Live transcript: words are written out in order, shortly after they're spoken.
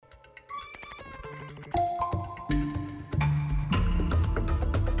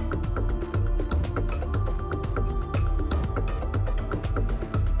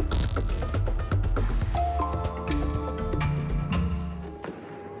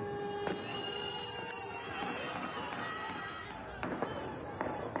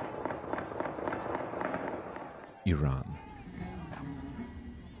Iran.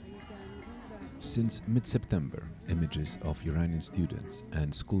 Since mid-September, images of Iranian students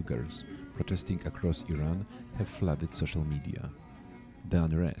and schoolgirls protesting across Iran have flooded social media. The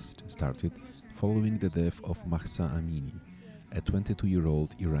unrest started following the death of Mahsa Amini, a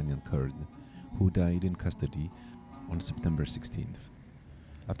 22-year-old Iranian Kurd who died in custody on September 16th,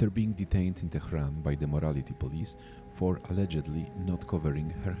 after being detained in Tehran by the morality police for allegedly not covering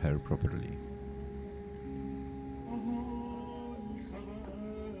her hair properly.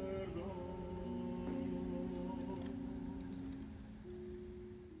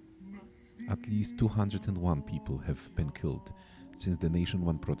 At least 201 people have been killed since the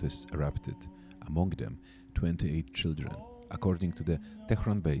nationwide protests erupted, among them 28 children, according to the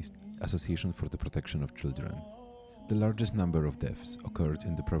Tehran-based Association for the Protection of Children. The largest number of deaths occurred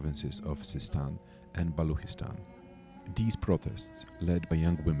in the provinces of Sistan and Baluchistan. These protests, led by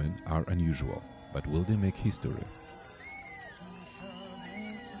young women, are unusual, but will they make history?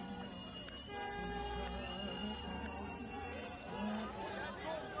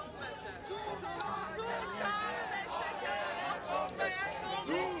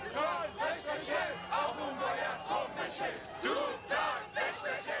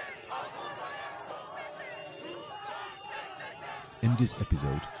 In this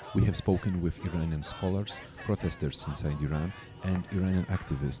episode, we have spoken with Iranian scholars, protesters inside Iran, and Iranian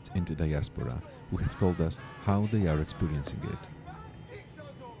activists in the diaspora who have told us how they are experiencing it.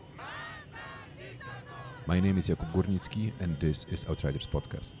 My name is Jakub Górnicki, and this is Outriders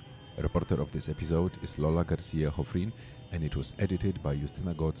Podcast. A reporter of this episode is Lola Garcia Hofrin, and it was edited by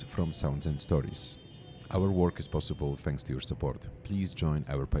Justyna Gotz from Sounds and Stories. Our work is possible thanks to your support. Please join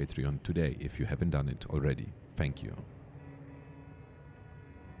our Patreon today if you haven't done it already. Thank you.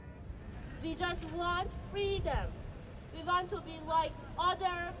 We just want freedom. We want to be like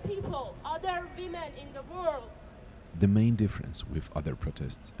other people, other women in the world. The main difference with other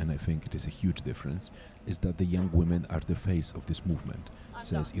protests, and I think it is a huge difference, is that the young women are the face of this movement,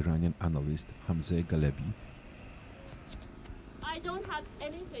 says Iranian analyst Hamzeh Galebi. I don't have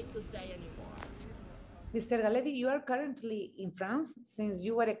anything to say anymore. Mr. Galebi, you are currently in France since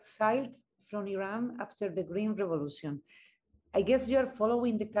you were exiled from Iran after the Green Revolution. I guess you are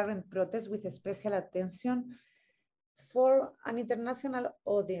following the current protests with special attention. For an international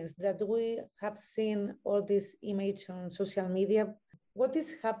audience that we have seen all this image on social media, what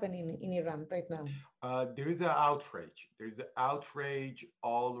is happening in Iran right now? There is an outrage. There is an outrage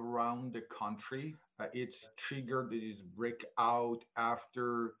all around the country. It triggered this breakout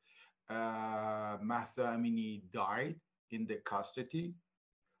after Mahsa Amini died in the custody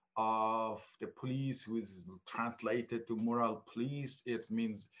of the police, who is translated to moral police. It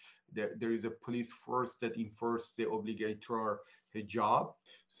means that there is a police force that enforces the obligatory hijab.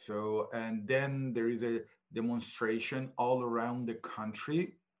 So, and then there is a demonstration all around the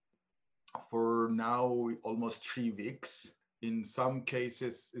country for now almost 3 weeks. In some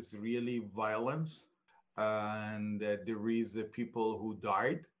cases, it's really violent, and there is people who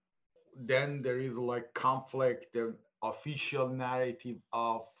died. Then there is like conflict, the official narrative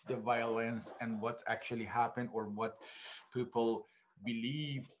of the violence and what's actually happened or what people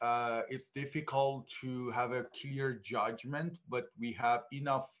believe. It's difficult to have a clear judgment, but we have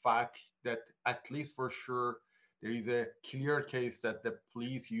enough fact that at least for sure there is a clear case that the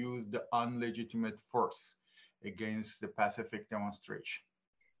police used the unlegitimate force against the pacific demonstration.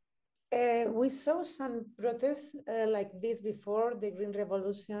 We saw some protests like this before the Green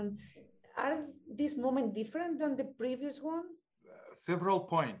Revolution. Are this moment different than the previous one? Several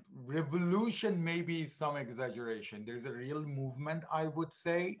points. Revolution may be some exaggeration. There's a real movement, I would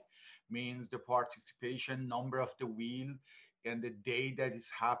say, means the participation, number of the wheel, and the day that it's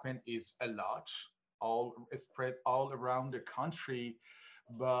happened is a lot, all spread all around the country.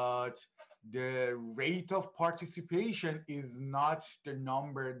 But the rate of participation is not the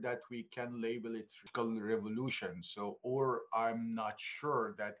number that we can label it political revolution. So, or I'm not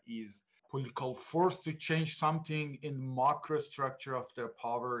sure that is political force to change something in macro structure of the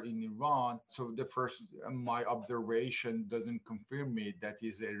power in Iran. So the first, my observation doesn't confirm me that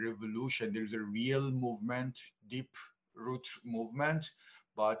is a revolution. There's a real movement, deep root movement,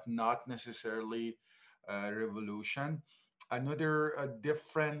 but not necessarily a revolution. Another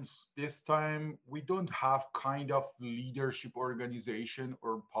difference this time, we don't have kind of leadership organization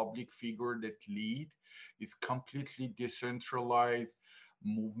or public figure that lead. It's completely decentralized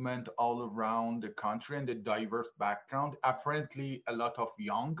movement all around the country and the diverse background. Apparently, a lot of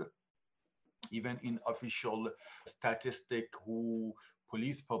young, even in official statistic who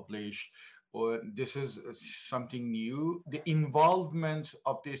police publish, or this is something new. The involvement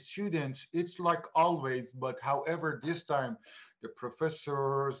of the students, it's like always, but however, this time the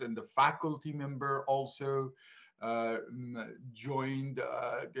professors and the faculty member also joined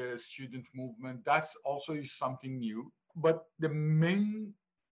the student movement. That's also is something new. But the main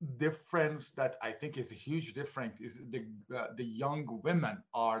difference that I think is a huge difference is the young women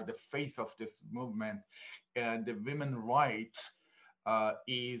are the face of this movement, and the women rights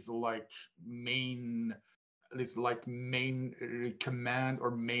is like main main recommend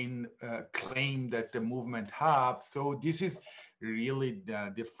or main claim that the movement have. So this is really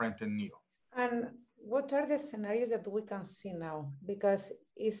different and new. And what are the scenarios that we can see now? Because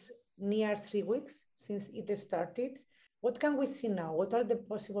it's near 3 weeks since it started. What can we see now? What are the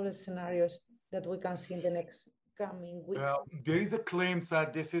possible scenarios that we can see in the next coming weeks? There is a claim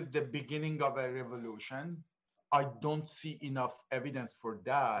that this is the beginning of a revolution. I don't see enough evidence for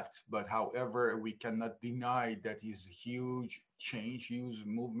that, but however, we cannot deny that is huge change, huge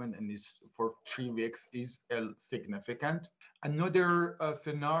movement, and is for 3 weeks is significant. Another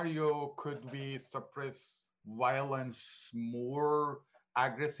scenario could be suppress violence more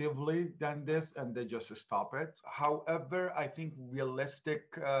aggressively than this, and they just stop it. However, I think realistic.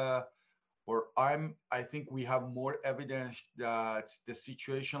 I think we have more evidence that the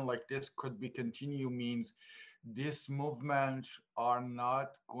situation like this could be continue means these movements are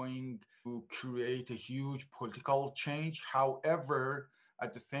not going to create a huge political change. However,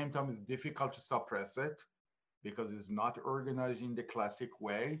 at the same time, it's difficult to suppress it because it's not organized in the classic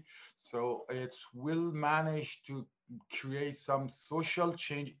way. So it will manage to create some social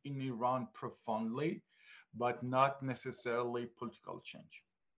change in Iran profoundly, but not necessarily political change.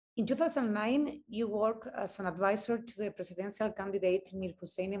 In 2009, you worked as an advisor to the presidential candidate Mir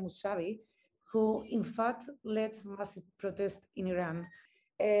Hossein Mousavi, who in fact led massive protests in Iran.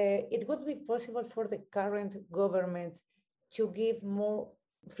 It would be possible for the current government to give more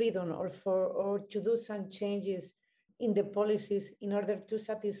freedom or to do some changes in the policies in order to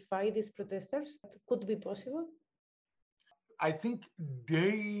satisfy these protesters? Could be possible? I think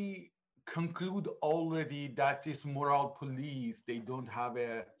they conclude already that is moral police. They don't have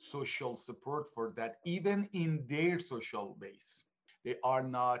a social support for that, even in their social base. They are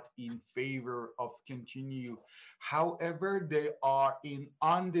not in favor of continue. However, they are in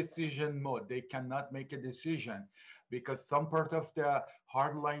undecision mode. They cannot make a decision because some part of the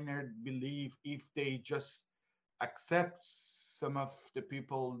hardliner believe if they just accept some of the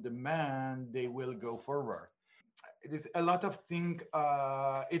people demand, they will go forward. There's a lot of things.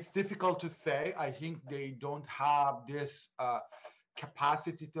 It's difficult to say. I think they don't have this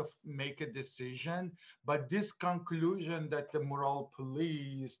capacity to make a decision. But this conclusion that the moral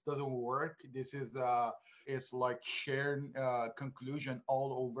police doesn't work, this is it's like shared conclusion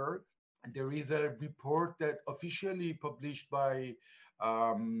all over. There is a report that officially published by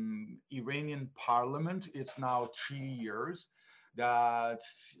Iranian parliament. It's now 3 years that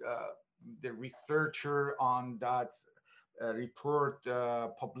the researcher on that report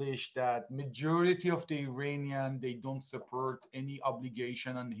published that majority of the Iranian, they don't support any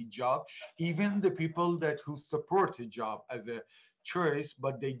obligation on hijab, even the people that who support hijab as a choice,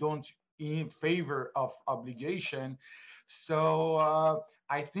 but they don't in favor of obligation. So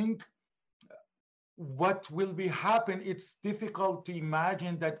I think what will be happen, it's difficult to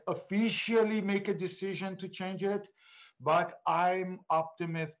imagine that officially make a decision to change it, but I'm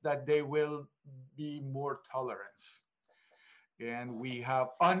optimist that they will be more tolerance. And we have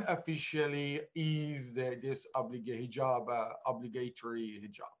unofficially eased this obligatory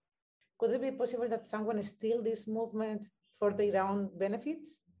hijab. Could it be possible that someone steal this movement for their own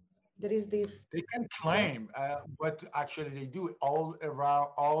benefits? There is this. They can claim, but actually they do all around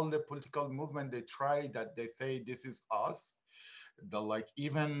all the political movement. They try that they say this is us. The like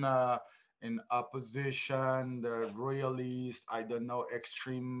even in opposition, the royalist, I don't know,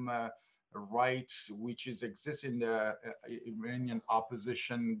 extreme right, which is exists in the Iranian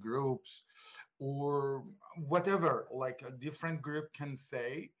opposition groups, or whatever, like a different group can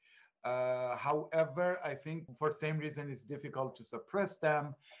say. However, I think for same reason it's difficult to suppress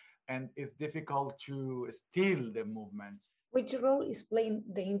them, and it's difficult to steal the movement. Which role is playing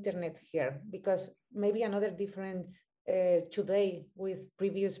the internet here? Because maybe another different today with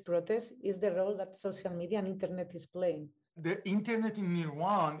previous protests is the role that social media and internet is playing. The internet in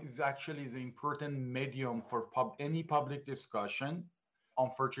Iran is actually is an important medium for any public discussion.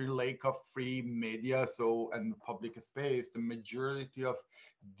 Unfortunately, lack of free media, and public space, the majority of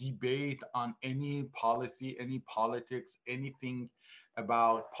debate on any policy, any politics, anything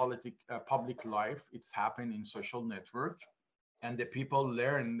about public life, it's happened in social network. And the people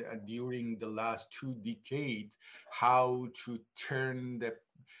learned during the last 2 decades how to turn the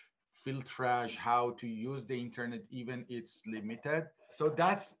filtrage, how to use the internet, even it's limited. So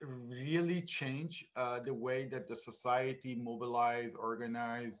that's really changed the way that the society mobilize,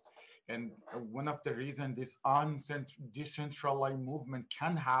 organize. And one of the reasons this decentralized movement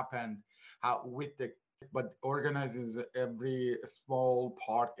can happen with the but organizes every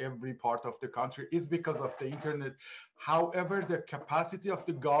part of the country is because of the internet. However, the capacity of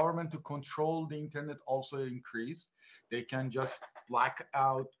the government to control the internet also increased. They can just black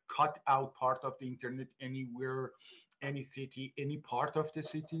out, cut out part of the internet anywhere, any city, any part of the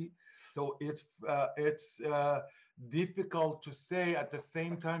city. So it's difficult to say. At the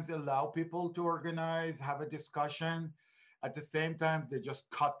same time, allow people to organize, have a discussion. At the same time, they just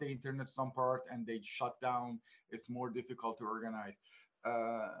cut the internet some part and they shut down. It's more difficult to organize.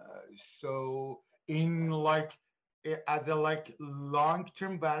 Uh, so in like as a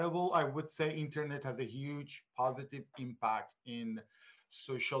long-term variable, I would say internet has a huge positive impact in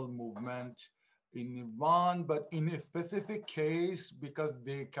social movement in Iran, but in a specific case, because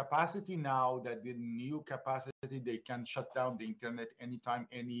the capacity now that the new capacity, they can shut down the internet anytime,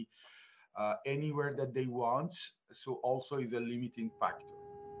 anywhere that they want. So also is a limiting factor.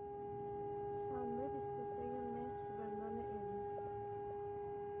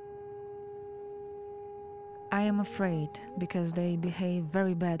 I am afraid because they behave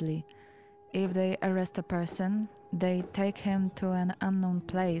very badly. If they arrest a person, they take him to an unknown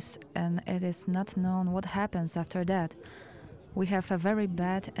place and it is not known what happens after that. We have a very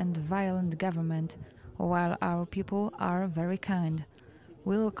bad and violent government, while our people are very kind.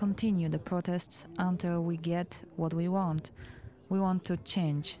 We will continue the protests until we get what we want. We want to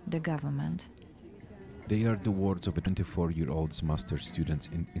change the government. They are the words of a 24-year-old master's student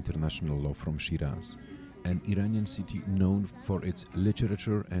in international law from Shiraz, an Iranian city known for its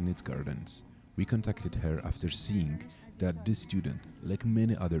literature and its gardens. We contacted her after seeing that this student, like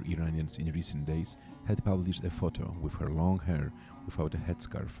many other Iranians in recent days, had published a photo with her long hair without a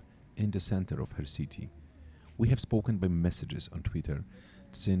headscarf in the center of her city. We have spoken by messages on Twitter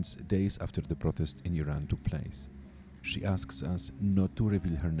since days after the protest in Iran took place. She asks us not to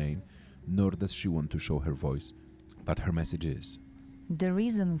reveal her name, nor does she want to show her voice, but her message is: The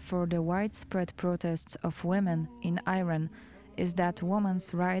reason for the widespread protests of women in Iran is that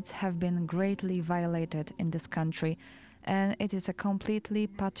women's rights have been greatly violated in this country, and it is a completely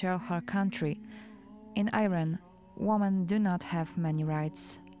patriarchal country. In Iran, women do not have many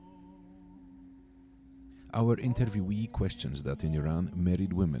rights. Our interviewee questions that in Iran,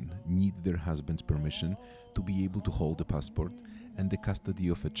 married women need their husband's permission to be able to hold a passport, and the custody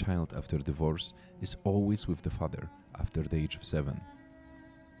of a child after divorce is always with the father after the age of 7.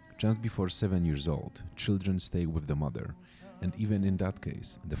 Just before 7 years old, children stay with the mother, and even in that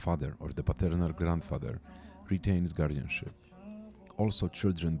case, the father or the paternal grandfather retains guardianship. Also,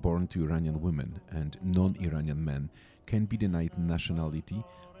 children born to Iranian women and non-Iranian men can be denied nationality,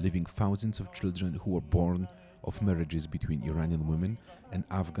 leaving thousands of children who were born of marriages between Iranian women and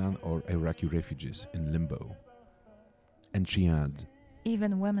Afghan or Iraqi refugees in limbo. And she adds,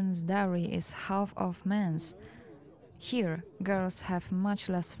 Even women's dowry is half of men's. Here, girls have much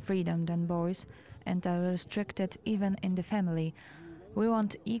less freedom than boys and are restricted even in the family. We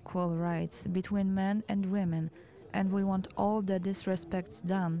want equal rights between men and women, and we want all the disrespects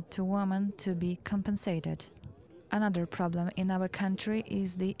done to women to be compensated. Another problem in our country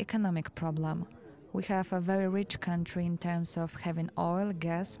is the economic problem. We have a very rich country in terms of having oil,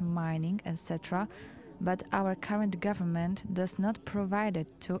 gas, mining, etc., but our current government does not provide it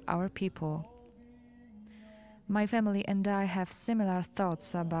to our people. My family and I have similar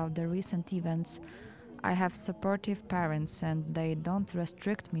thoughts about the recent events. I have supportive parents and they don't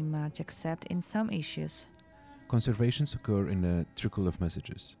restrict me much except in some issues. conservations occur in a trickle of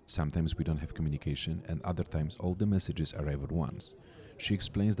messages. Sometimes we don't have communication, and other times all the messages arrive at once. She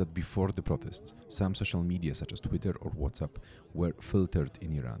explains that before the protests, some social media such as Twitter or WhatsApp were filtered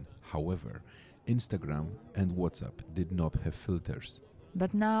in Iran. However, Instagram and WhatsApp did not have filters.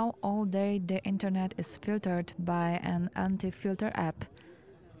 But now all day the internet is filtered by an anti-filter app,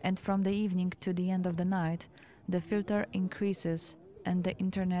 and from the evening to the end of the night, the filter increases and the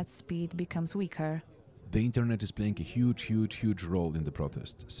internet speed becomes weaker. The internet is playing a huge role in the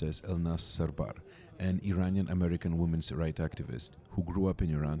protest, says Elnas Sarbar, an Iranian American women's rights activist who grew up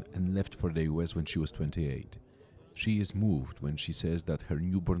in Iran and left for the US when she was 28. She is moved when she says that her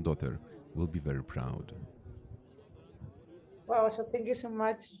newborn daughter will be very proud. Wow, so thank you so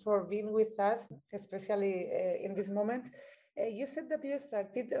much for being with us, especially in this moment. You said that you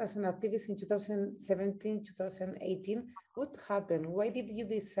started as an activist in 2017, 2018. What happened? Why did you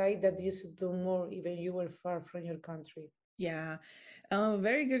decide that you should do more even you were far from your country? Yeah,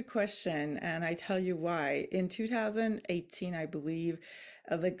 very good question. And I tell you why. In 2018, I believe,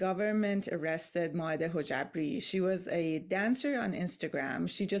 the government arrested Maide Hojabri. She was a dancer on Instagram.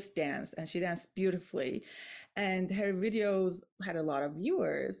 She just danced and she danced beautifully. And her videos had a lot of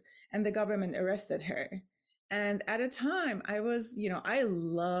viewers, and the government arrested her. And at a time, I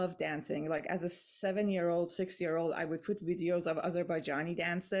love dancing. Like as a 7-year-old, 6-year-old, I would put videos of Azerbaijani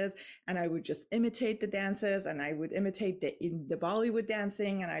dances and I would just imitate the dances, and I would imitate the Bollywood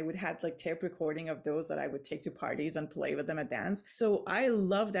dancing, and I would have like tape recording of those that I would take to parties and play with them at dance. So I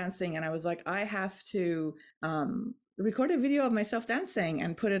love dancing, and I was like, I have to record a video of myself dancing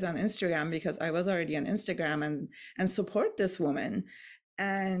and put it on Instagram, because I was already on Instagram, and support this woman.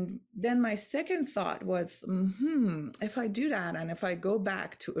 And then my second thought was, if I do that and if I go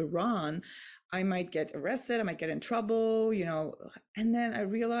back to Iran, I might get arrested, I might get in trouble, And then I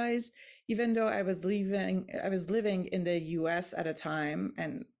realized, even though I was living in the US at a time,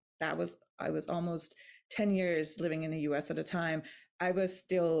 and I was almost 10 years living in the US at a time, I was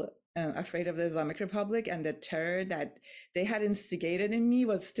still afraid of the Islamic Republic, and the terror that they had instigated in me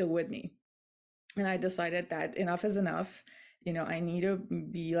was still with me. And I decided that enough is enough. I need to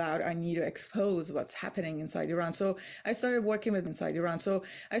be loud. I need to expose what's happening inside Iran. So I started working with Masih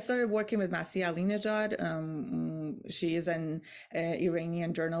Alinejad. She is an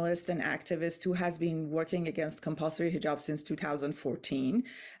Iranian journalist and activist who has been working against compulsory hijab since 2014,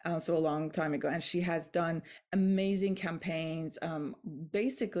 so a long time ago. And she has done amazing campaigns.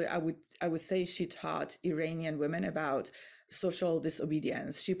 Basically, I would say she taught Iranian women about social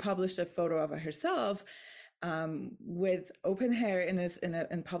disobedience. She published a photo of herself with open hair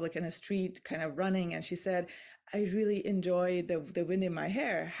in public in a street, kind of running, and she said, I really enjoy the wind in my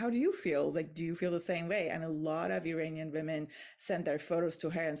hair. How do you feel? Like, do you feel the same way? And a lot of Iranian women sent their photos to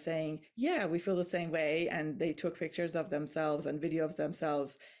her and saying, yeah, we feel the same way. And they took pictures of themselves and video of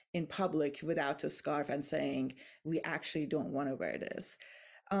themselves in public without a scarf and saying, we actually don't want to wear this.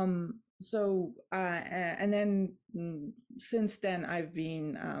 And then since then, I've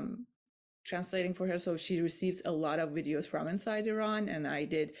been translating for her. So she receives a lot of videos from inside Iran, and I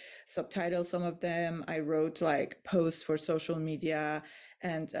did subtitle some of them. I wrote like posts for social media,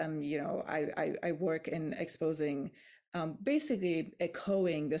 and I work in exposing, basically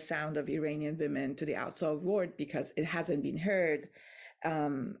echoing the sound of Iranian women to the outside world, because it hasn't been heard.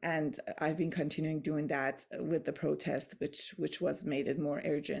 And I've been continuing doing that with the protest, which was made it more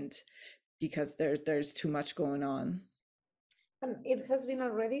urgent, because there's too much going on. And it has been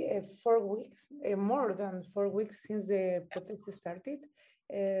already 4 weeks, more than 4 weeks since the protest started.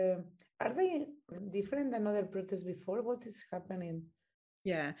 Are they different than other protests before? What is happening?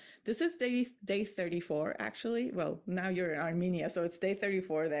 Yeah, this is day 34, actually. Well, now you're in Armenia, so it's day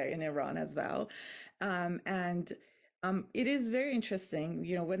 34 there in Iran as well. It is very interesting.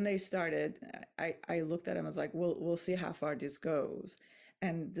 When they started, I looked at them, I was like, we'll see how far this goes.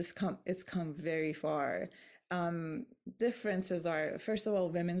 And it's come very far. Differences are, first of all,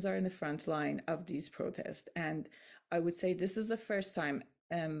 women's are in the front line of these protests. And I would say this is the first time,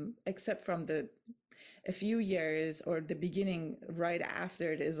 except from a few years or the beginning, right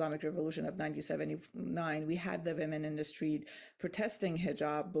after the Islamic Revolution of 1979, we had the women in the street protesting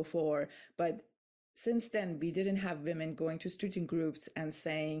hijab before, but since then, we didn't have women going to street in groups and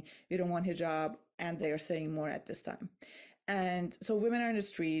saying, we don't want hijab, and they are saying more at this time. And so women are in the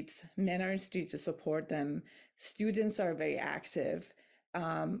streets, men are in the streets to support them. Students are very active.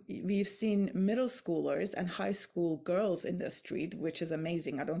 We've seen middle schoolers and high school girls in the street, which is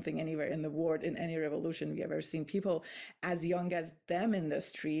amazing. I don't think anywhere in the world, in any revolution, we ever seen people as young as them in the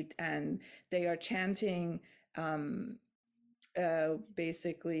street, and they are chanting.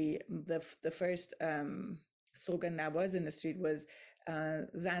 Basically, the first slogan that was in the street was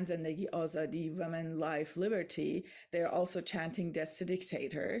Zan Zendegi Azadi, women, life, liberty. They're also chanting death to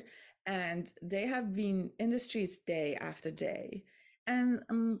dictator, and they have been in the streets day after day. And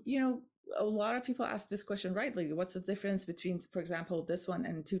a lot of people ask this question rightly: what's the difference between, for example, this one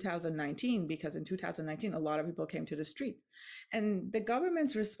and 2019? Because in 2019, a lot of people came to the street, and the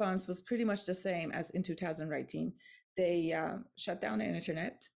government's response was pretty much the same as in 2019. They shut down the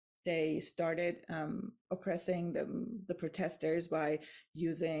internet. they started oppressing the protesters by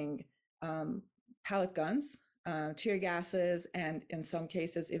using pellet guns, tear gases, and in some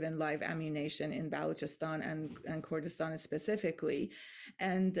cases even live ammunition in Balochistan and Kurdistan specifically.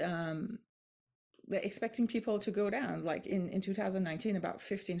 And they're expecting people to go down. Like in 2019, about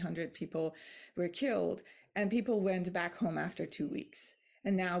 1,500 people were killed, and people went back home after 2 weeks.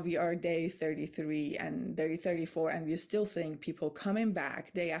 And now we are day 33 and day 34, and we still think people coming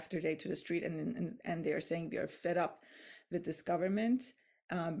back day after day to the street, and they're saying we are fed up with this government.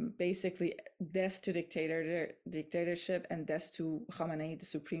 Basically, death to dictatorship and death to Khamenei, the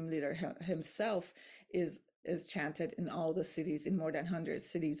supreme leader himself, is chanted in all the cities, in more than 100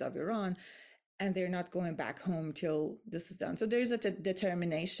 cities of Iran. And they're not going back home till this is done. So there's a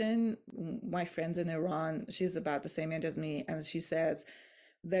determination. My friend in Iran, she's about the same age as me, and she says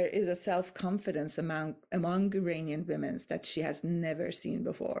there is a self-confidence among Iranian women that she has never seen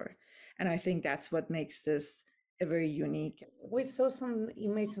before. And I think that's what makes this a very unique. We saw some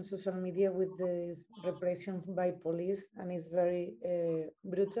images on social media with the repression by police, and it's very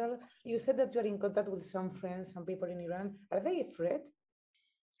brutal. You said that you are in contact with some friends, some people in Iran. Are they afraid?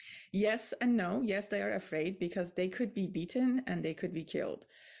 Yes and no. Yes, they are afraid because they could be beaten and they could be killed.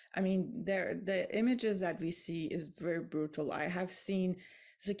 I mean, the images that we see is very brutal. I have seen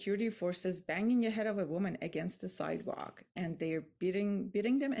security forces banging the head of a woman against the sidewalk, and they're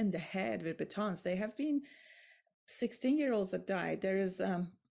beating them in the head with batons. They have been 16-year-olds that died. There is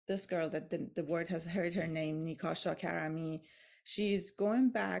this girl that the world has heard her name, Nikasha Karami. She's going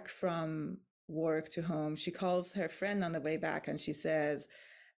back from work to home. She calls her friend on the way back, and she says,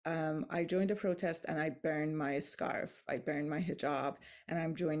 I joined the protest and I burned my scarf. I burned my hijab, and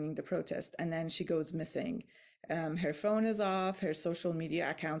I'm joining the protest. And then she goes missing. Her phone is off. Her social media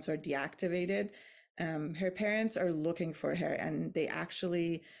accounts are deactivated. Her parents are looking for her, and they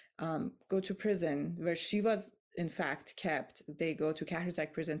actually go to prison where she was in fact kept. They go to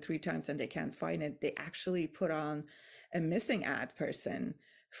Kahrizak prison 3 times and they can't find it. They actually put on a missing ad person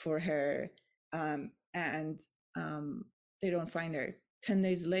for her, and they don't find her. 10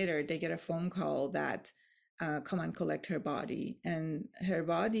 days later, they get a phone call that come and collect her body. And her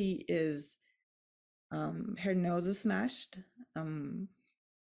body is, her nose is smashed,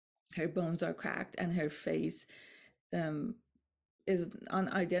 her bones are cracked, and her face is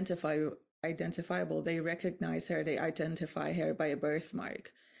unidentifiable. They recognize her, they identify her by a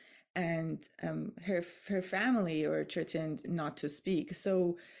birthmark. And her family are threatened not to speak.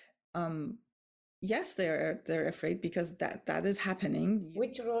 So yes, they're afraid because that is happening.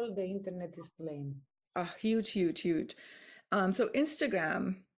 Which role the internet is playing? Huge. So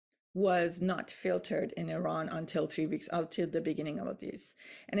Instagram was not filtered in Iran until 3 weeks, until the beginning of this.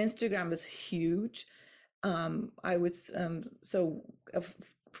 And Instagram was huge. I would, so a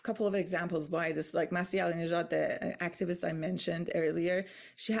couple of examples why this, like Masih Alinejad, the activist I mentioned earlier,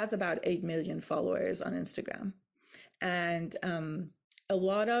 she has about 8 million followers on Instagram. And a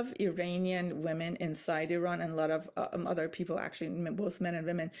lot of Iranian women inside Iran and a lot of other people, actually, both men and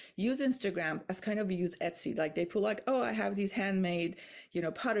women, use Instagram as kind of use Etsy. Like they put like, oh, I have these handmade,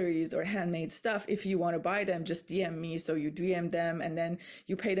 potteries or handmade stuff. If you want to buy them, just DM me. So you DM them and then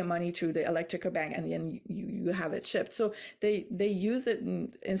you pay the money to the electrical bank and then you have it shipped. So they use it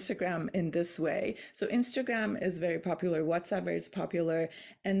in Instagram in this way. So Instagram is very popular. WhatsApp is popular.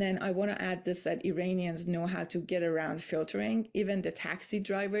 And then I want to add this, that Iranians know how to get around filtering. Even the taxi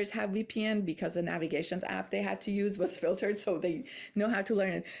drivers have VPN because the navigations app they had to use was filtered, so they know how to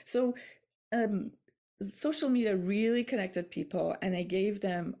learn it. So social media really connected people, and they gave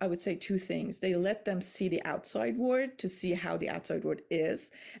them, I would say, 2 things. They let them see the outside world, to see how the outside world is,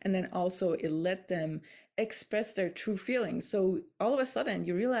 and then also it let them express their true feelings. So all of a sudden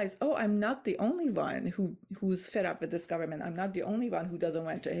you realize, oh, I'm not the only one who's fed up with this government. I'm not the only one who doesn't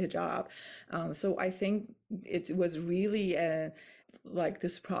want a hijab. So I think it was really like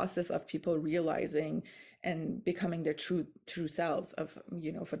this process of people realizing and becoming their true selves of,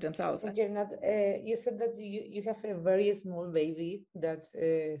 for themselves. You're not, you said that you have a very small baby that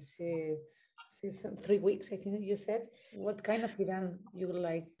she's 3 weeks, I think you said. What kind of Iran you would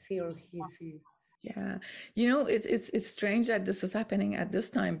like see or he see? Yeah, it's strange that this is happening at this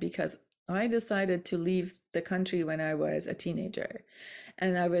time, because I decided to leave the country when I was a teenager,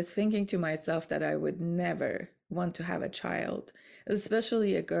 and I was thinking to myself that I would never want to have a child,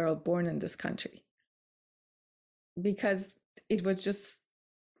 especially a girl born in this country, because it was just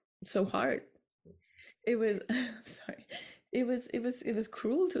so hard. It was sorry. It was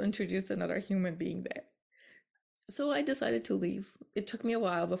cruel to introduce another human being there. So I decided to leave. It took me a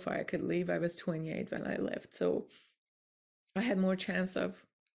while before I could leave. I was 28 when I left. So I had more chance of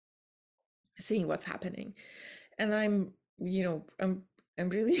seeing what's happening. And I'm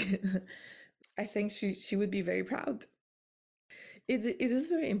really, I think she would be very proud. It is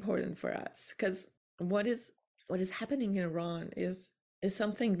very important for us because what is happening in Iran is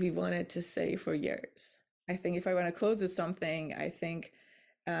something we wanted to say for years. I think if I want to close with something, I think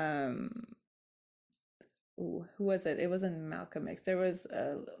who was it? It wasn't Malcolm X. There was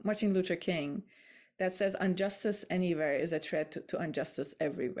Martin Luther King that says injustice anywhere is a threat to injustice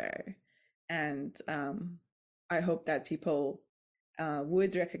everywhere. And I hope that people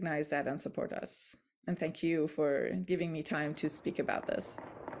would recognize that and support us. And thank you for giving me time to speak about this.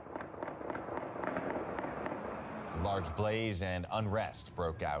 A large blaze and unrest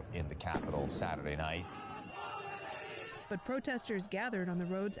broke out in the capital Saturday night. But protesters gathered on the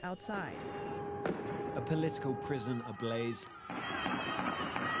roads outside. A political prison ablaze.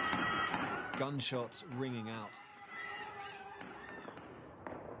 Gunshots ringing out.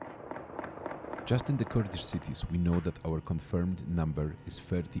 Just in the Kurdish cities, we know that our confirmed number is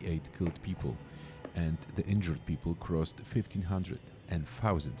 38 killed people, and the injured people crossed 1,500, and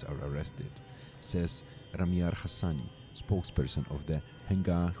thousands are arrested, says Ramiar Hassani, spokesperson of the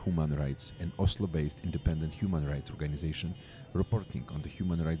Henga Human Rights, an Oslo-based independent human rights organization reporting on the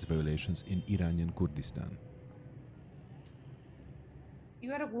human rights violations in Iranian Kurdistan.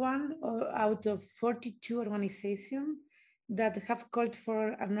 You are one out of 42 organizations that have called for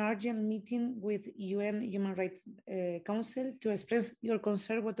an urgent meeting with UN Human Rights Council to express your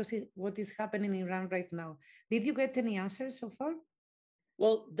concern what is happening in Iran right now. Did you get any answers so far?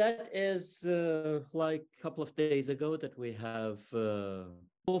 Well, that is like a couple of days ago that we have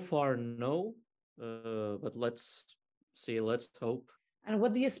so far no, but let's see, let's hope. And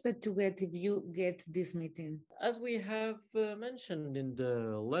what do you expect to get if you get this meeting? As we have mentioned in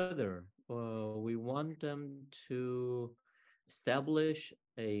the letter, we want them to establish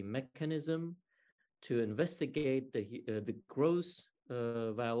a mechanism to investigate the gross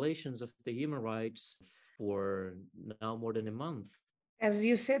violations of the human rights for now more than a month. As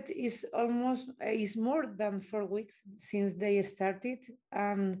you said, it's more than 4 weeks since they started.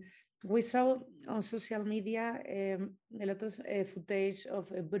 We saw on social media a lot of footage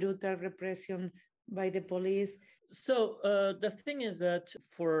of brutal repression by the police. So the thing is that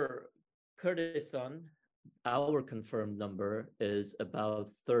for Kurdistan, our confirmed number is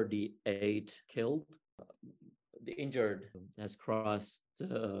about 38 killed. The injured has crossed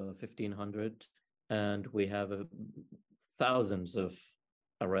 1,500, and we have thousands of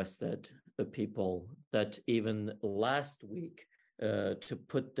arrested people that even last week to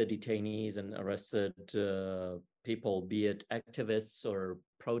put the detainees and arrested people, be it activists or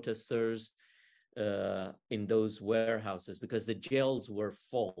protesters, in those warehouses because the jails were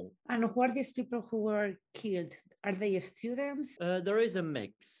full. And who are these people who were killed? Are they students? There is a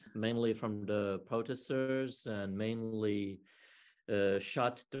mix, mainly from the protesters and mainly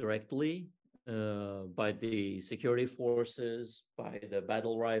shot directly by the security forces, by the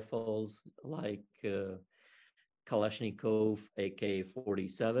battle rifles like Kalashnikov,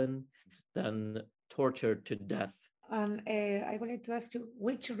 AK-47, then tortured to death. And I wanted to ask you,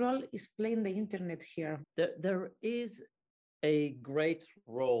 which role is playing the internet here? There is a great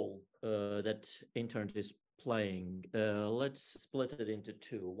role that internet is playing. Let's split it into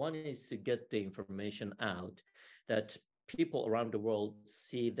two. One is to get the information out that people around the world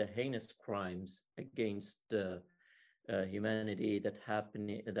see the heinous crimes against humanity that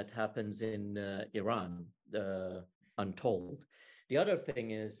happens in Iran, untold. The other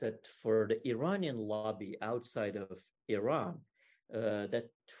thing is that for the Iranian lobby outside of Iran that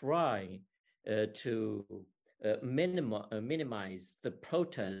try to minimize the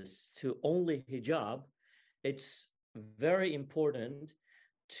protests to only hijab, it's very important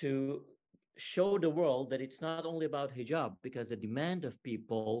to show the world that it's not only about hijab, because the demand of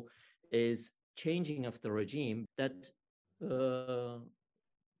people is changing of the regime, that the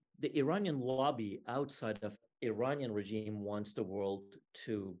Iranian lobby outside of Iranian regime wants the world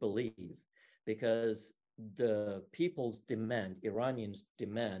to believe, because the people's demand, Iranians'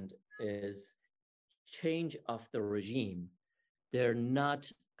 demand, is change of the regime. They're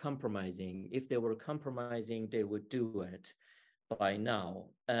not compromising. If they were compromising, they would do it by now.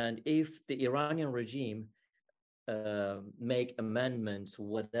 And if the Iranian regime make amendments,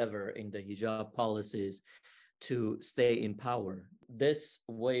 whatever, in the hijab policies to stay in power, this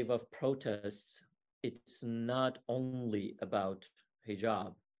wave of protests, it's not only about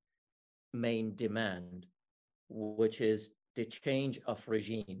hijab main demand, which is the change of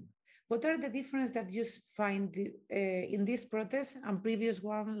regime. What are the differences that you find in this protest and previous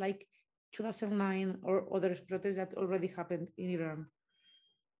one, like 2009 or other protests that already happened in Iran?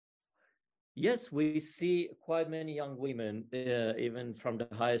 Yes, we see quite many young women, even from the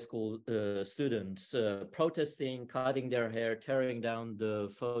high school students, protesting, cutting their hair, tearing down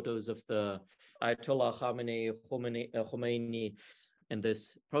the photos of the Ayatollah Khomeini in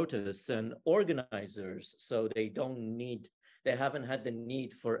this protests, and organizers. So they haven't had the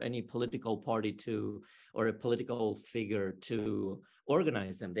need for any political party or a political figure to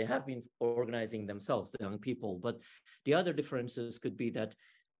organize them. They have been organizing themselves, the young people. But the other differences could be that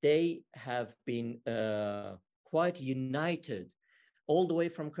they have been quite united all the way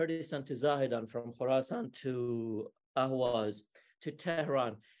from Kurdistan to Zahedan, from Khorasan to Ahwaz to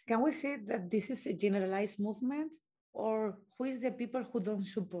Tehran. Can we say that this is a generalized movement, or who is the people who don't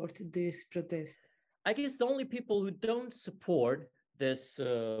support this protest? I guess the only people who don't support this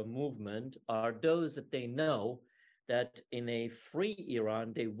movement are those that they know that in a free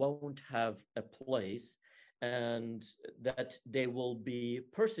Iran, they won't have a place, and that they will be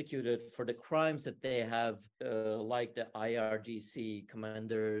persecuted for the crimes that they have, like the IRGC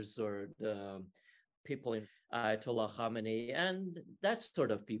commanders or the people in Ayatollah Khamenei and that sort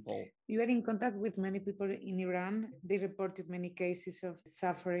of people. You are in contact with many people in Iran. They reported many cases of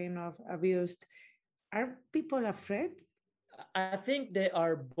suffering, of abuse. Are people afraid? I think they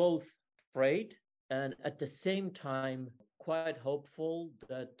are both afraid and at the same time quite hopeful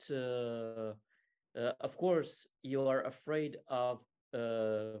that of course, you are afraid of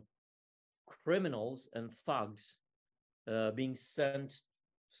criminals and thugs being sent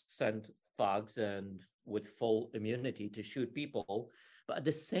thugs and with full immunity to shoot people. But at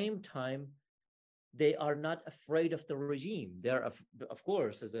the same time, they are not afraid of the regime. They're, of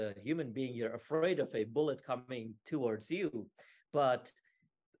course, as a human being, you're afraid of a bullet coming towards you. But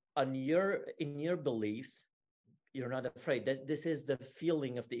in your beliefs, you're not afraid. That this is the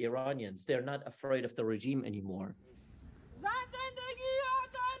feeling of the Iranians. They're not afraid of the regime anymore.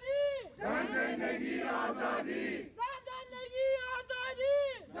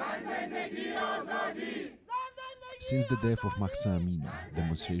 Since the death of Mahsa Amini,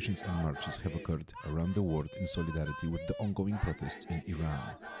 demonstrations and marches have occurred around the world in solidarity with the ongoing protests in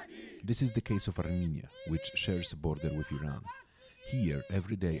Iran. This is the case of Armenia, which shares a border with Iran. Here,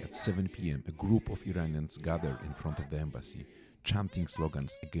 every day at 7 p.m., a group of Iranians gather in front of the embassy, chanting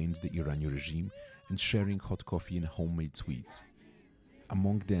slogans against the Iranian regime and sharing hot coffee and homemade sweets.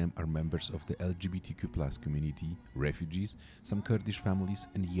 Among them are members of the LGBTQ+ community, refugees, some Kurdish families,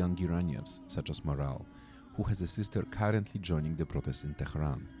 and young Iranians, such as Maral, who has a sister currently joining the protests in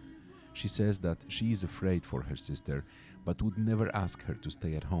Tehran. She says that she is afraid for her sister, but would never ask her to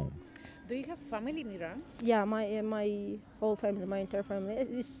stay at home. Do you have family in Iran? Yeah, my whole family, my entire family.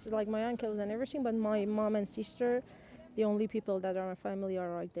 It's like my uncles and everything, but my mom and sister, the only people that are my family are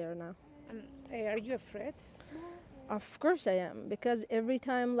right there now. And are you afraid? Of course I am, because every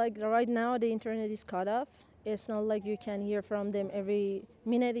time, like right now, the internet is cut off. It's not like you can hear from them every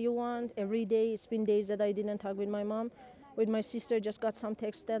minute you want, every day. It's been days that I didn't talk with my mom. With my sister, just got some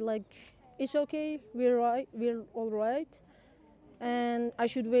text that like, it's okay, we're all right. And I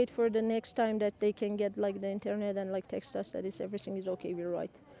should wait for the next time that they can get like the internet and like text us that everything is okay, we're right.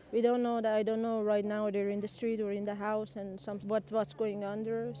 We don't know that. I don't know right now they're in the street or in the house and what's going on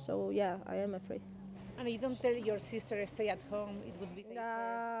there. So yeah, I am afraid. And you don't tell your sister stay at home. It would be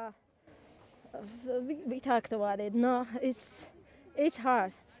safer. We talked about it. No, it's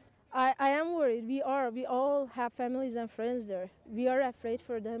hard. I am worried. We all have families and friends there. We are afraid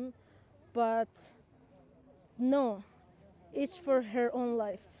for them, but no. It's for her own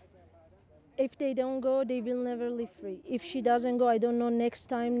life. If they don't go, they will never live free. If she doesn't go, I don't know next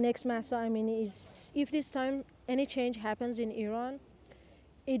Mahsa Amini is... If this time any change happens in Iran,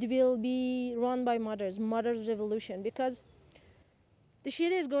 it will be run by mothers revolution, because the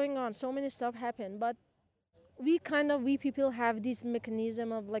shit is going on, so many stuff happen, but we people have this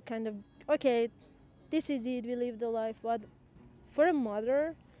mechanism of like kind of, okay, this is it, we live the life, but for a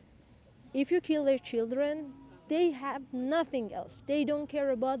mother, if you kill their children, they have nothing else. They don't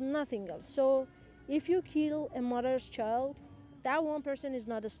care about nothing else. So if you kill a mother's child, that one person is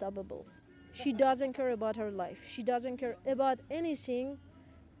not stoppable. She doesn't care about her life. She doesn't care about anything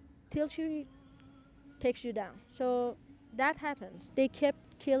till she takes you down. So that happens. They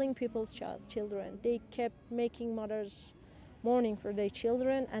kept killing people's children. They kept making mothers mourning for their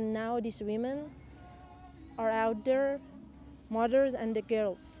children, and now these women are out there, mothers and the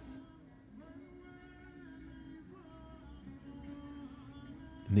girls.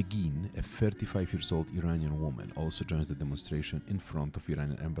 Negin, a 35-year-old Iranian woman, also joins the demonstration in front of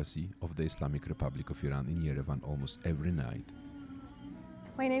Iranian embassy of the Islamic Republic of Iran in Yerevan almost every night.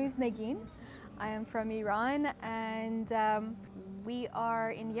 My name is Negin. I am from Iran, and we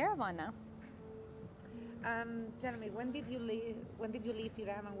are in Yerevan now. And tell me, when did you leave? When did you leave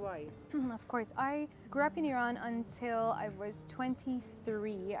Iran and why? Of course, I grew up in Iran until I was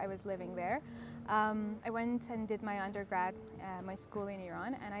 23. I was living there. I went and did my undergrad, my school in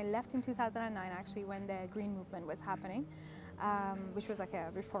Iran, and I left in 2009 actually when the Green Movement was happening, which was like a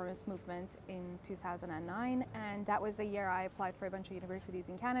reformist movement in 2009. And that was the year I applied for a bunch of universities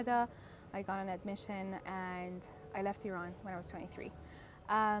in Canada. I got an admission and I left Iran when I was 23.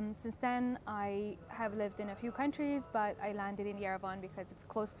 Since then, I have lived in a few countries, but I landed in Yerevan because it's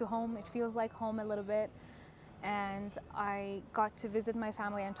close to home. It feels like home a little bit. And I got to visit my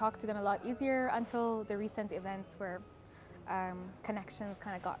family and talk to them a lot easier until the recent events where connections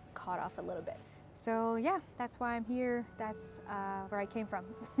kind of got cut off a little bit. So yeah, that's why I'm here. That's where I came from.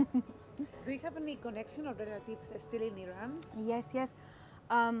 Do you have any connection or relatives still in Iran? Yes, yes.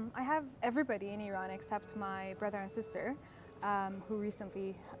 I have everybody in Iran except my brother and sister. Who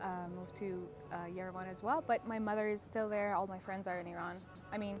recently moved to Yerevan as well, but my mother is still there. All my friends are in Iran.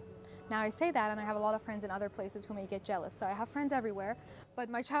 I mean, now I say that and I have a lot of friends in other places who may get jealous, so I have friends everywhere, but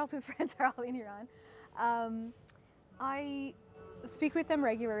my childhood friends are all in Iran. I speak with them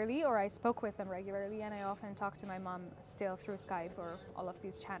regularly, or I spoke with them regularly, and I often talk to my mom still through Skype or all of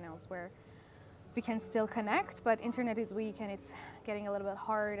these channels where we can still connect, but internet is weak and it's getting a little bit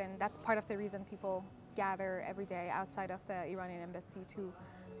hard, and that's part of the reason people gather every day outside of the Iranian embassy to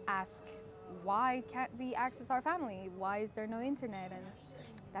ask, why can't we access our family? Why is there no internet? And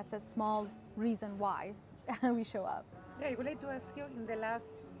that's a small reason why we show up. Yeah, I would like to ask you, in the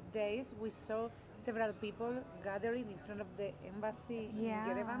last days we saw several people gathering in front of the embassy in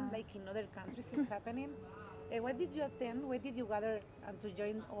Yerevan, like in other countries is happening. What did you attend? Where did you gather and to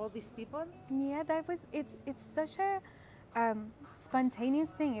join all these people? Yeah, it's such a spontaneous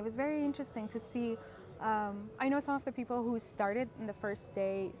thing. It was very interesting to see. I know some of the people who started in the first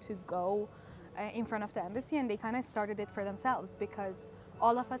day to go in front of the embassy, and they kind of started it for themselves because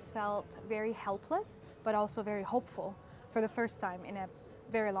all of us felt very helpless, but also very hopeful for the first time in a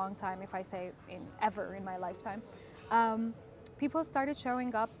very long time, if I say ever in my lifetime. People started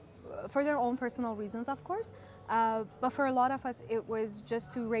showing up for their own personal reasons, of course, but for a lot of us, it was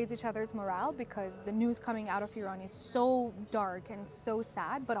just to raise each other's morale because the news coming out of Iran is so dark and so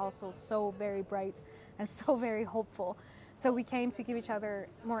sad, but also so very bright and so very hopeful. So we came to give each other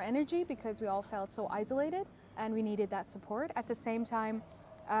more energy because we all felt so isolated and we needed that support. At the same time,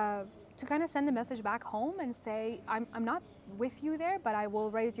 to kind of send a message back home and say, I'm not with you there, but I will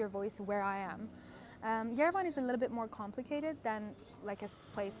raise your voice where I am. Yerevan is a little bit more complicated than like a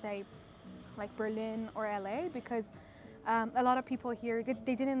place, say, like Berlin or LA, because a lot of people here,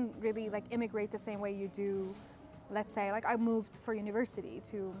 they didn't really like immigrate the same way you do. Let's say, like I moved for university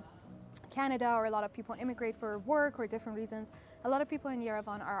to Canada, or a lot of people immigrate for work or different reasons. A lot of people in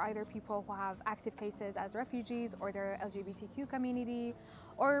Yerevan are either people who have active cases as refugees, or they're LGBTQ community,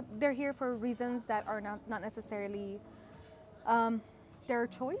 or they're here for reasons that are not necessarily their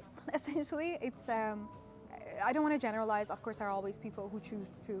choice, essentially. It's I don't want to generalize. Of course, there are always people who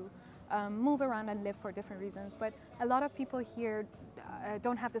choose to move around and live for different reasons, but a lot of people here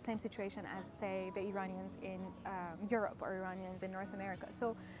don't have the same situation as, say, the Iranians in Europe or Iranians in North America.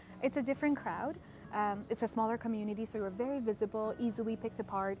 So it's a different crowd. It's a smaller community, so you're very visible, easily picked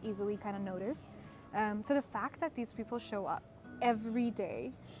apart, easily kind of noticed. So the fact that these people show up every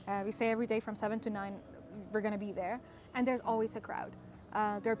day, we say every day from 7 to 9, we're going to be there, and there's always a crowd.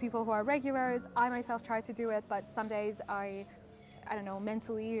 There are people who are regulars. I myself try to do it, but some days I don't know,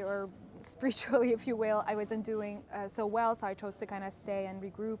 mentally or spiritually, if you will, I wasn't doing so well, so I chose to kind of stay and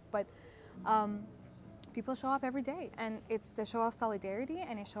regroup. But people show up every day, and it's a show of solidarity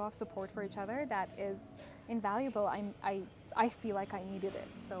and a show of support for each other that is invaluable. I feel like I needed it,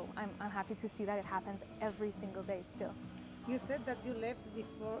 so I'm happy to see that it happens every single day still. You said that you left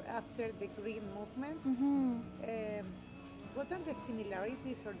after the Green Movement. Mm-hmm. What are the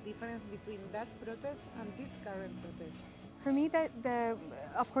similarities or difference between that protest and this current protest? For me,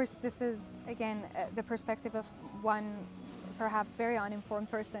 of course, this is, again, the perspective of one perhaps very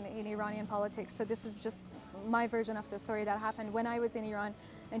uninformed person in Iranian politics. So this is just my version of the story that happened. When I was in Iran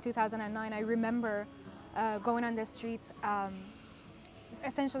in 2009, I remember going on the streets,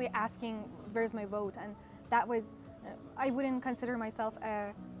 essentially asking, where's my vote? And that was, I wouldn't consider myself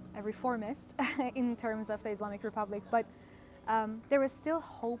a reformist in terms of the Islamic Republic, but there was still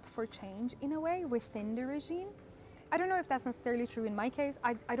hope for change in a way within the regime. I don't know if that's necessarily true in my case.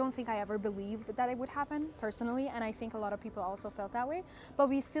 I don't think I ever believed that it would happen personally, and I think a lot of people also felt that way. But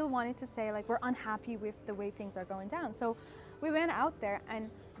we still wanted to say, like, we're unhappy with the way things are going down. So we went out there, and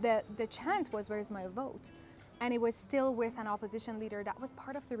the chant was, where's my vote? And it was still with an opposition leader that was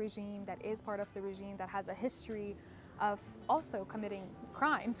part of the regime, that is part of the regime, that has a history of also committing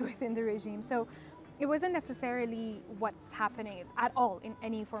crimes within the regime. So it wasn't necessarily what's happening at all in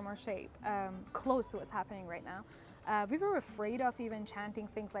any form or shape, close to what's happening right now. We were afraid of even chanting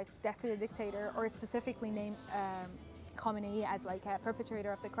things like death to the dictator, or specifically name Khamenei as like a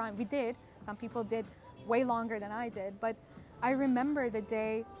perpetrator of the crime. We did, some people did way longer than I did, but I remember the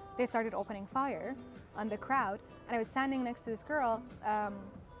day they started opening fire on the crowd, and I was standing next to this girl,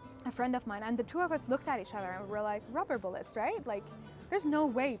 a friend of mine, and the two of us looked at each other and we were like, rubber bullets, right? Like, there's no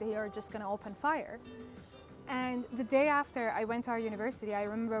way they are just gonna open fire. And the day after I went to our university, I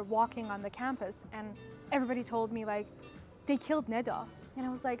remember walking on the campus and everybody told me like, they killed Neda. And I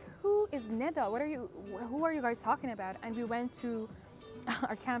was like, who is Neda? Who are you guys talking about? And we went to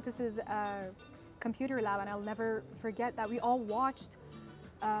our campus's computer lab, and I'll never forget that we all watched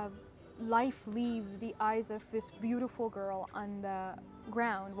life leave the eyes of this beautiful girl on the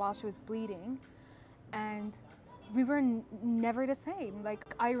ground while she was bleeding. And we were never the same. Like,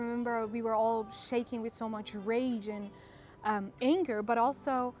 I remember we were all shaking with so much rage and anger, but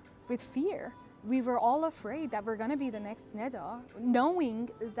also with fear. We were all afraid that we're gonna be the next Neda, knowing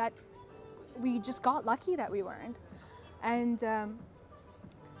that we just got lucky that we weren't. And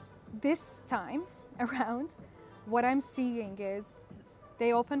this time around, what I'm seeing is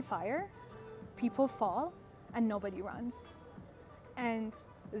they open fire, people fall, and nobody runs. And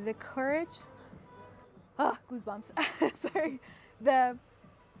the courage, goosebumps, sorry. The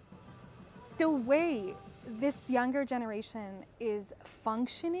way this younger generation is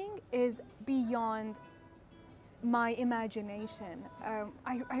functioning is beyond my imagination.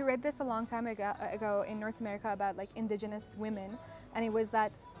 I read this a long time ago in North America about like indigenous women, and it was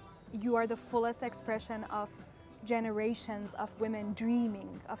that you are the fullest expression of generations of women dreaming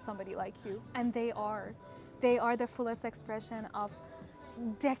of somebody like you. And they are the fullest expression of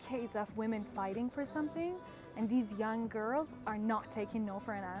decades of women fighting for something. And these young girls are not taking no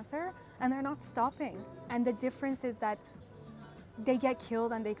for an answer, and they're not stopping. And the difference is that they get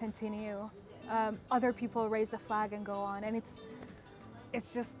killed and they continue. Other people raise the flag and go on, and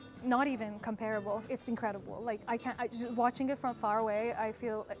it's just not even comparable. It's incredible. Like, just watching it from far away, I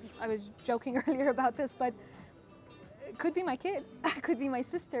feel, I was joking earlier about this, but it could be my kids, could be my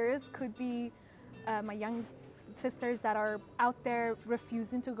sisters, could be my young sisters that are out there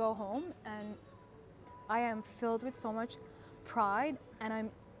refusing to go home. And I am filled with so much pride, and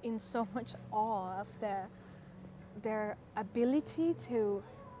I'm in so much awe of their ability to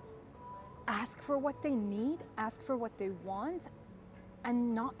ask for what they need, ask for what they want,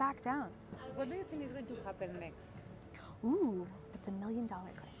 and not back down. What do you think is going to happen next? Ooh, that's $1 million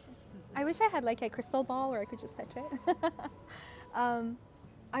question. I wish I had like a crystal ball where I could just touch it.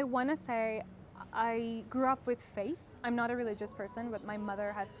 I want to say I grew up with faith. I'm not a religious person, but my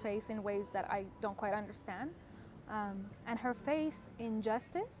mother has faith in ways that I don't quite understand. And her faith in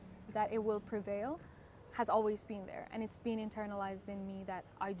justice, that it will prevail, has always been there. And it's been internalized in me that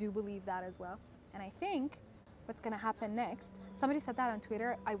I do believe that as well. And I think what's going to happen next, somebody said that on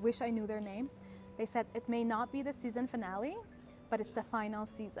Twitter, I wish I knew their name. They said it may not be the season finale, but it's the final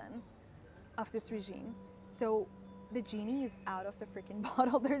season of this regime. So the genie is out of the freaking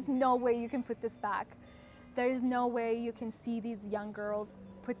bottle. There's no way you can put this back. There's no way you can see these young girls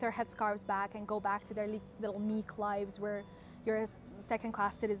put their headscarves back and go back to their little meek lives where you're a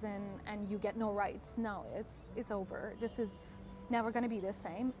second-class citizen and you get no rights. No, it's over. This is never going to be the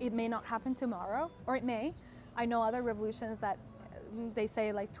same. It may not happen tomorrow, or it may. I know other revolutions that they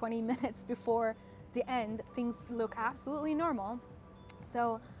say like 20 minutes before the end, things look absolutely normal.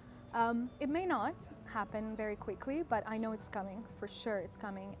 So it may not happen very quickly, but I know it's coming. For sure it's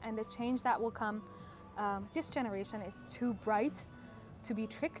coming. And the change that will come, this generation is too bright to be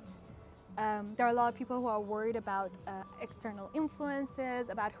tricked. There are a lot of people who are worried about external influences,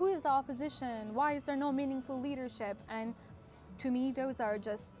 about who is the opposition, why is there no meaningful leadership? And to me, those are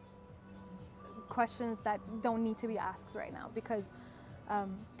just questions that don't need to be asked right now, because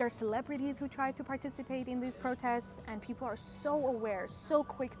there are celebrities who try to participate in these protests, and people are so aware, so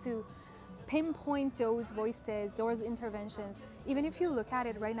quick to pinpoint those voices, those interventions. Even if you look at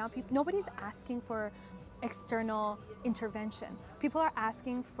it right now, nobody's asking for external intervention. People are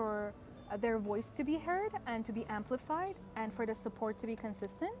asking for their voice to be heard and to be amplified, and for the support to be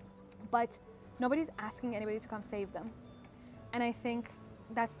consistent, but nobody's asking anybody to come save them. And I think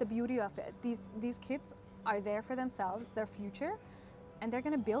that's the beauty of it. These kids are there for themselves, their future, and they're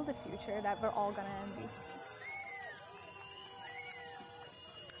gonna build a future that we're all gonna envy.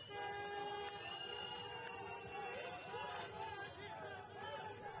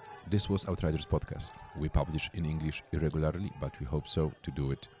 This was Outriders Podcast. We publish in English irregularly, but we hope so to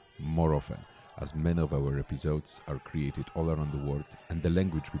do it more often, as many of our episodes are created all around the world and the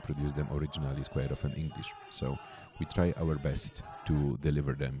language we produce them originally is quite often English. So we try our best to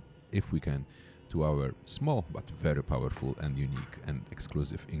deliver them, if we can, to our small but very powerful and unique and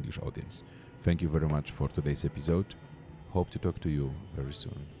exclusive English audience. Thank you very much for today's episode. Hope to talk to you very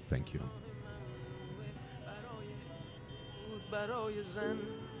soon. Thank you. برای زن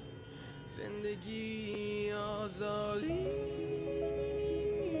زندگی آزادی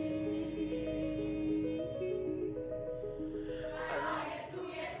برای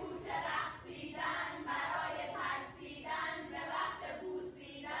توی کوچه رقصیدن برای ترسیدن به وقت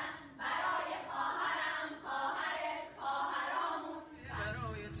بوسیدن برای خواهرم خواهرت خواهرامون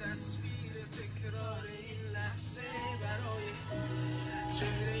برای تصویر تکرار این لحظه برای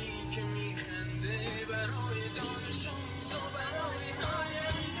چهره‌ای که میخواد